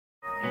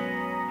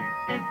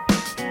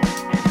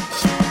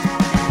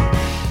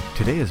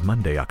Today is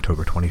Monday,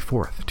 October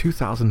 24th,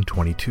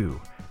 2022.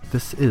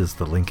 This is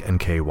the Link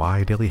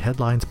NKY Daily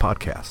Headlines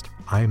Podcast.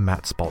 I'm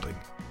Matt Spalding.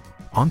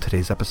 On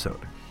today's episode,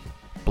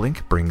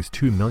 Blink brings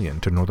 $2 million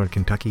to Northern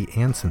Kentucky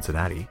and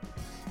Cincinnati.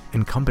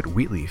 Incumbent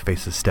Wheatley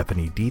faces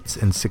Stephanie Dietz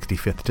in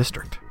 65th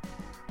District.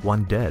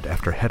 One dead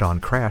after head-on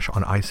crash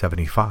on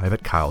I-75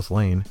 at Kyles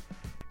Lane.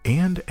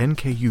 And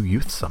NKU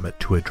Youth Summit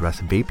to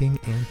address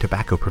vaping and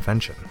tobacco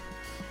prevention.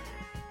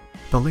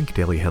 The Link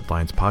Daily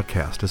Headlines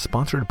Podcast is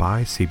sponsored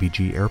by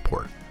CVG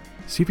Airport.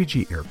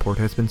 CVG Airport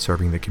has been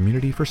serving the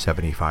community for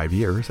 75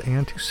 years,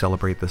 and to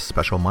celebrate this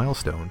special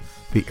milestone,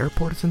 the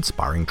airport is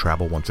inspiring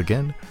travel once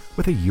again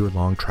with a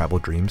year-long Travel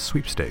Dreams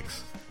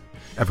sweepstakes.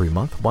 Every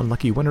month, one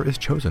lucky winner is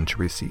chosen to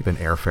receive an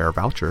airfare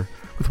voucher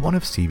with one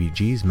of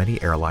CVG's many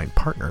airline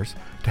partners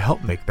to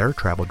help make their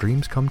travel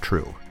dreams come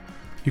true.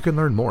 You can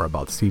learn more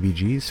about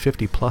CVG's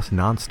 50-plus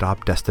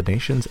nonstop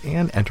destinations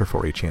and enter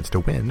for a chance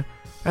to win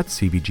at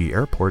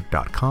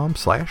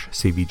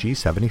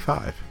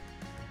cvgairport.com/CVG75.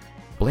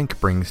 Blink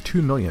brings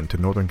 $2 million to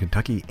Northern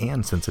Kentucky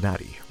and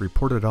Cincinnati,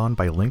 reported on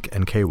by Link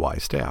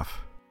NKY staff.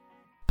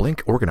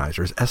 Blink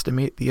organizers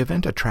estimate the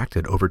event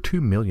attracted over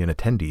 2 million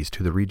attendees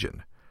to the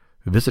region.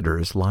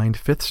 Visitors lined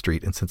 5th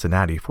Street in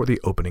Cincinnati for the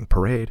opening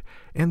parade,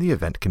 and the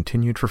event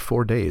continued for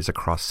 4 days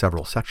across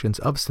several sections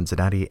of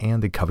Cincinnati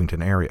and the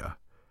Covington area.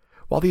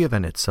 While the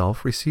event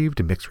itself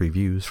received mixed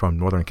reviews from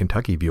Northern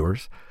Kentucky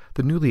viewers,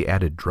 the newly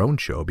added drone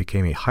show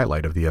became a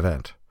highlight of the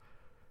event.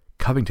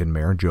 Covington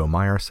Mayor Joe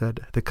Meyer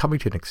said the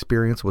Covington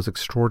experience was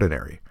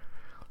extraordinary.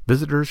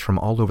 Visitors from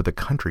all over the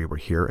country were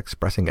here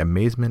expressing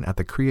amazement at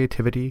the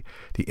creativity,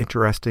 the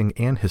interesting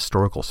and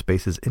historical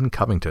spaces in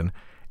Covington,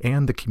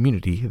 and the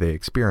community they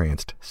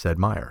experienced, said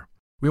Meyer.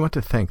 We want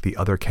to thank the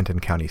other Kenton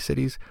County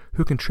cities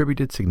who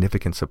contributed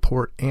significant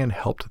support and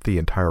helped the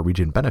entire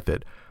region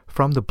benefit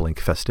from the Blink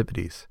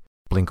festivities.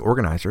 Blink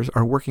organizers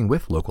are working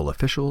with local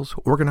officials,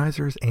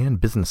 organizers, and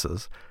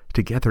businesses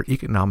to gather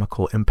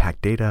economical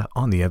impact data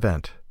on the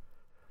event.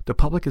 The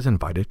public is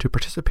invited to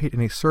participate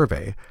in a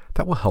survey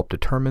that will help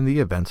determine the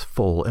event's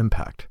full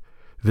impact.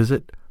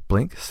 Visit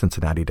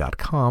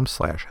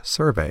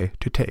blinkcincinnati.com/survey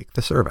to take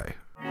the survey.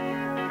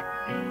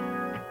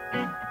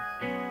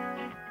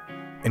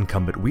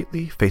 Incumbent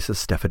Wheatley faces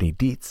Stephanie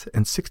Dietz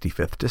in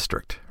 65th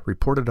District,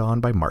 reported on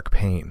by Mark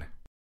Payne.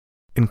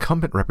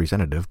 Incumbent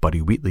Representative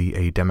Buddy Wheatley,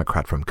 a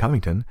Democrat from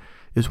Covington,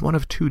 is one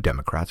of 2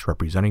 Democrats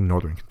representing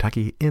Northern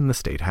Kentucky in the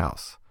State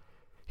House.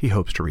 He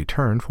hopes to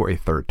return for a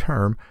 3rd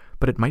term,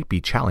 but it might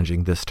be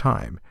challenging this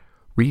time.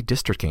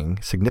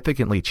 Redistricting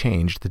significantly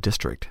changed the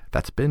district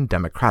that's been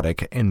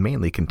Democratic and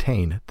mainly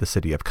contained the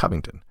city of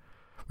Covington.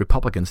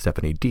 Republican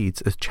Stephanie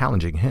Dietz is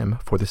challenging him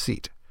for the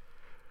seat.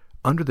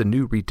 Under the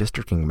new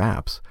redistricting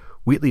maps,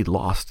 Wheatley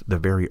lost the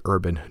very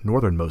urban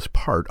northernmost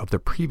part of the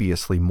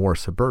previously more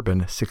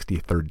suburban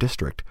 63rd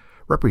District,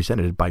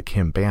 represented by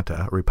Kim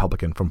Banta, a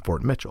Republican from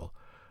Fort Mitchell.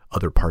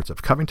 Other parts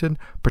of Covington,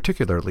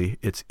 particularly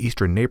its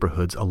eastern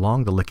neighborhoods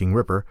along the Licking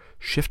River,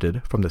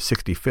 shifted from the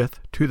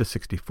 65th to the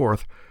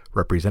 64th,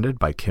 represented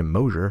by Kim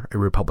Mosier, a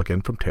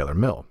Republican from Taylor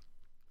Mill.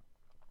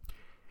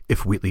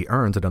 If Wheatley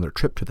earns another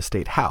trip to the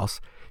State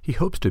House, he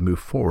hopes to move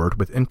forward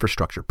with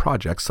infrastructure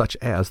projects such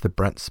as the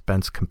Brent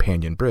Spence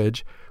Companion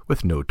Bridge,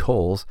 with no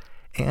tolls,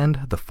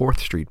 and the 4th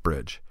Street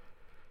Bridge.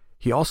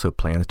 He also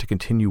plans to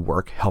continue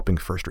work helping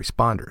first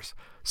responders,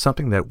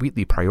 something that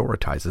Wheatley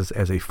prioritizes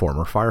as a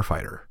former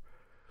firefighter.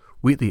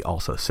 Wheatley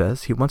also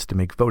says he wants to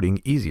make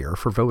voting easier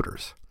for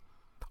voters.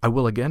 I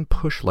will again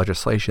push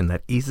legislation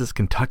that eases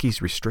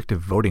Kentucky's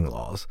restrictive voting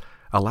laws,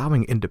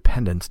 allowing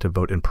independents to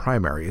vote in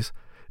primaries,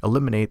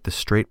 eliminate the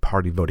straight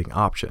party voting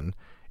option,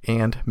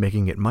 and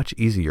making it much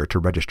easier to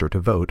register to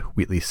vote,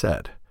 Wheatley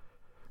said.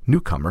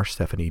 Newcomer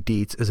Stephanie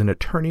Dietz is an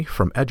attorney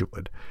from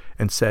Edgewood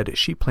and said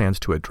she plans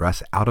to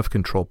address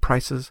out-of-control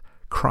prices,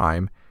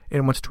 crime,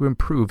 and wants to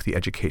improve the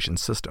education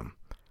system.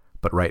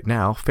 But right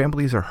now,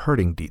 families are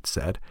hurting, Dietz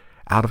said.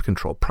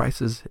 Out-of-control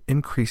prices,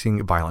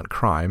 increasing violent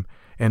crime,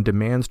 and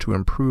demands to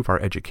improve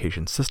our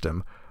education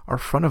system are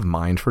front of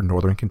mind for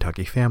Northern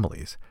Kentucky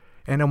families,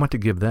 and I want to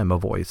give them a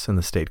voice in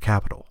the state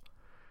capitol.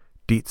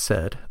 Dietz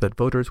said that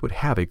voters would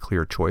have a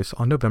clear choice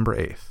on November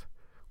 8th.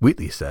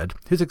 Wheatley said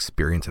his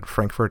experience in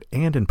Frankfort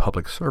and in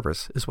public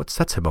service is what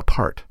sets him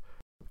apart.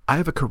 I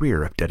have a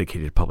career of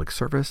dedicated public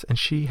service, and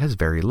she has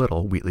very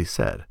little, Wheatley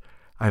said.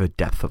 I have a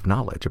depth of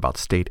knowledge about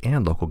state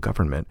and local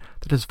government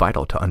that is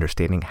vital to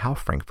understanding how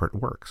Frankfort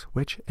works,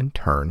 which, in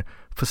turn,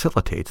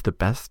 facilitates the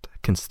best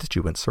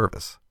constituent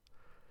service.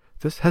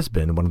 This has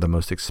been one of the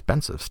most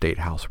expensive state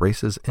house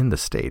races in the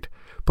state,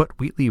 but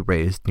Wheatley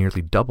raised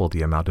nearly double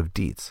the amount of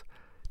Dietz.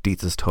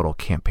 Dietz's total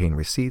campaign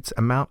receipts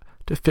amount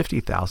to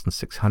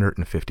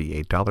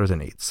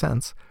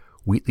 $50,658.08.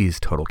 Wheatley's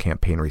total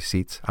campaign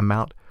receipts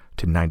amount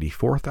to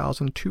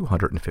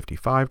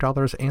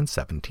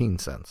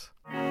 $94,255.17.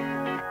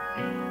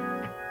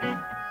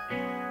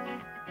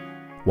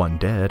 One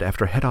dead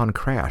after head-on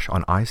crash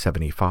on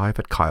I-75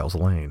 at Kyles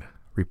Lane,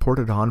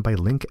 reported on by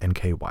Link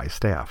NKY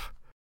staff.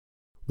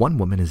 One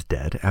woman is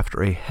dead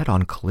after a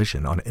head-on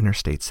collision on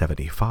Interstate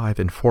 75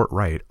 in Fort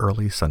Wright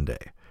early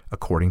Sunday,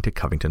 according to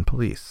Covington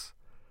police.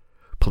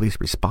 Police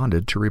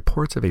responded to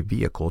reports of a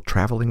vehicle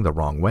traveling the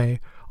wrong way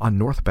on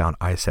northbound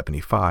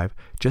I-75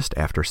 just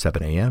after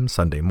 7 a.m.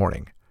 Sunday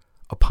morning.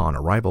 Upon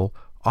arrival,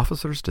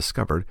 officers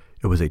discovered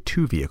it was a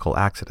two-vehicle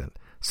accident,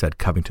 said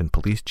Covington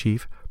Police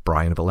Chief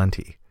Brian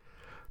Valenti.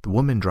 The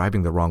woman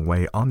driving the wrong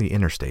way on the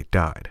interstate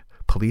died.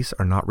 Police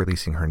are not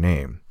releasing her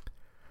name.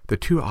 The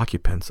two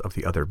occupants of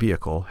the other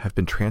vehicle have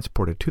been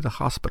transported to the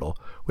hospital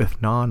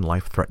with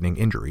non-life-threatening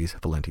injuries,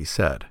 Valenti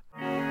said.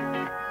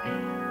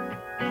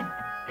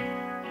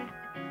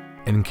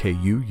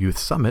 NKY Youth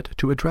Summit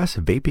to address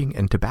vaping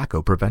and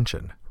tobacco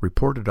prevention,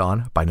 reported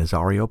on by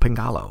Nazario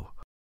Pingallo.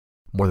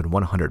 More than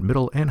 100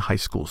 middle and high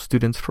school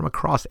students from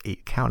across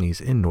 8 counties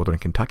in northern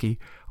Kentucky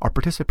are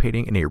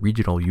participating in a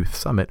regional youth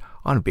summit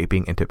on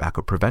vaping and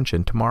tobacco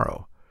prevention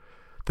tomorrow.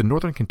 The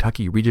Northern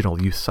Kentucky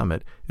Regional Youth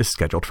Summit is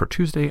scheduled for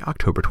Tuesday,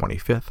 October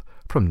 25th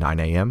from 9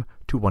 a.m.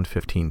 to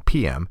 1:15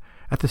 p.m.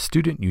 at the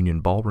Student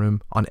Union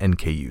Ballroom on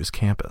NKU's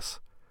campus.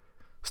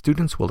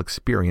 Students will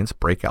experience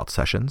breakout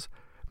sessions,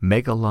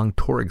 mega lung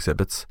tour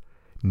exhibits,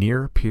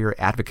 near-peer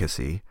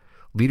advocacy,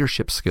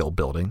 leadership skill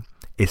building,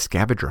 a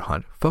scavenger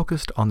hunt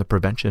focused on the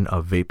prevention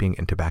of vaping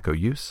and tobacco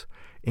use,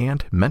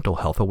 and mental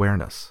health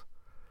awareness.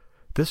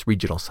 This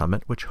regional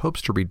summit, which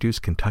hopes to reduce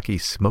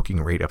Kentucky's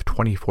smoking rate of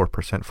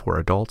 24% for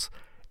adults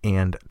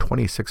and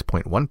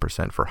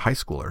 26.1% for high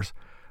schoolers,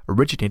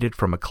 originated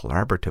from a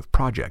collaborative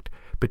project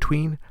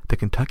between the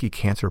Kentucky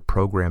Cancer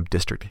Program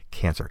District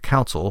Cancer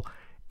Council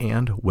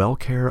and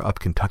WellCare of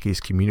Kentucky's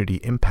Community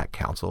Impact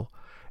Council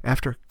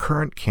after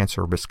current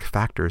cancer risk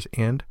factors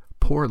and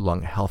poor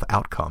lung health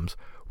outcomes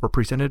were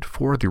presented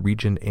for the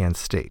region and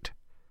state.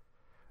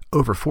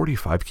 Over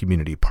 45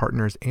 community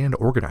partners and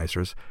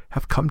organizers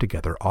have come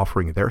together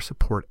offering their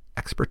support,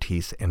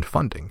 expertise, and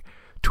funding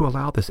to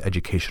allow this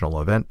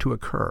educational event to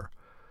occur.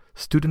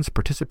 Students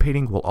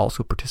participating will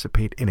also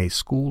participate in a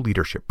school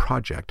leadership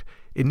project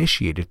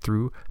initiated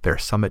through their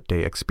Summit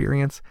Day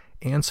experience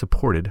and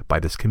supported by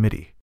this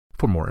committee.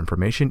 For more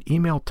information,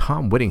 email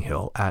Tom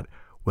Whittinghill at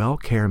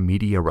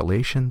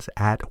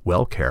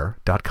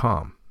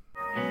wellcaremediarelations@wellcare.com.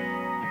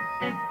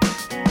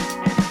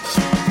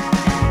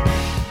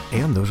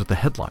 And those are the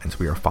headlines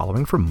we are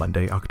following for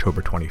Monday,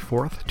 October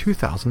 24th,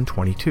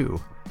 2022.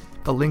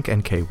 The Link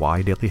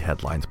NKY Daily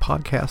Headlines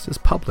podcast is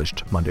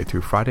published Monday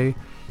through Friday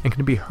and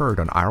can be heard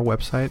on our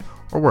website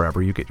or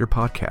wherever you get your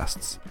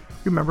podcasts.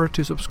 Remember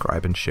to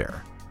subscribe and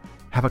share.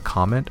 Have a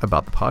comment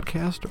about the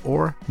podcast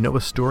or know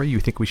a story you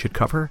think we should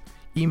cover?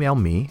 Email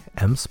me,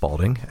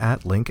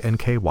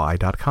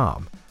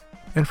 mspalding@linknky.com.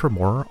 And for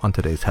more on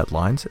today's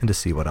headlines and to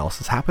see what else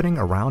is happening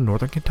around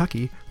Northern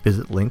Kentucky,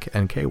 visit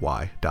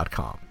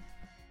linknky.com.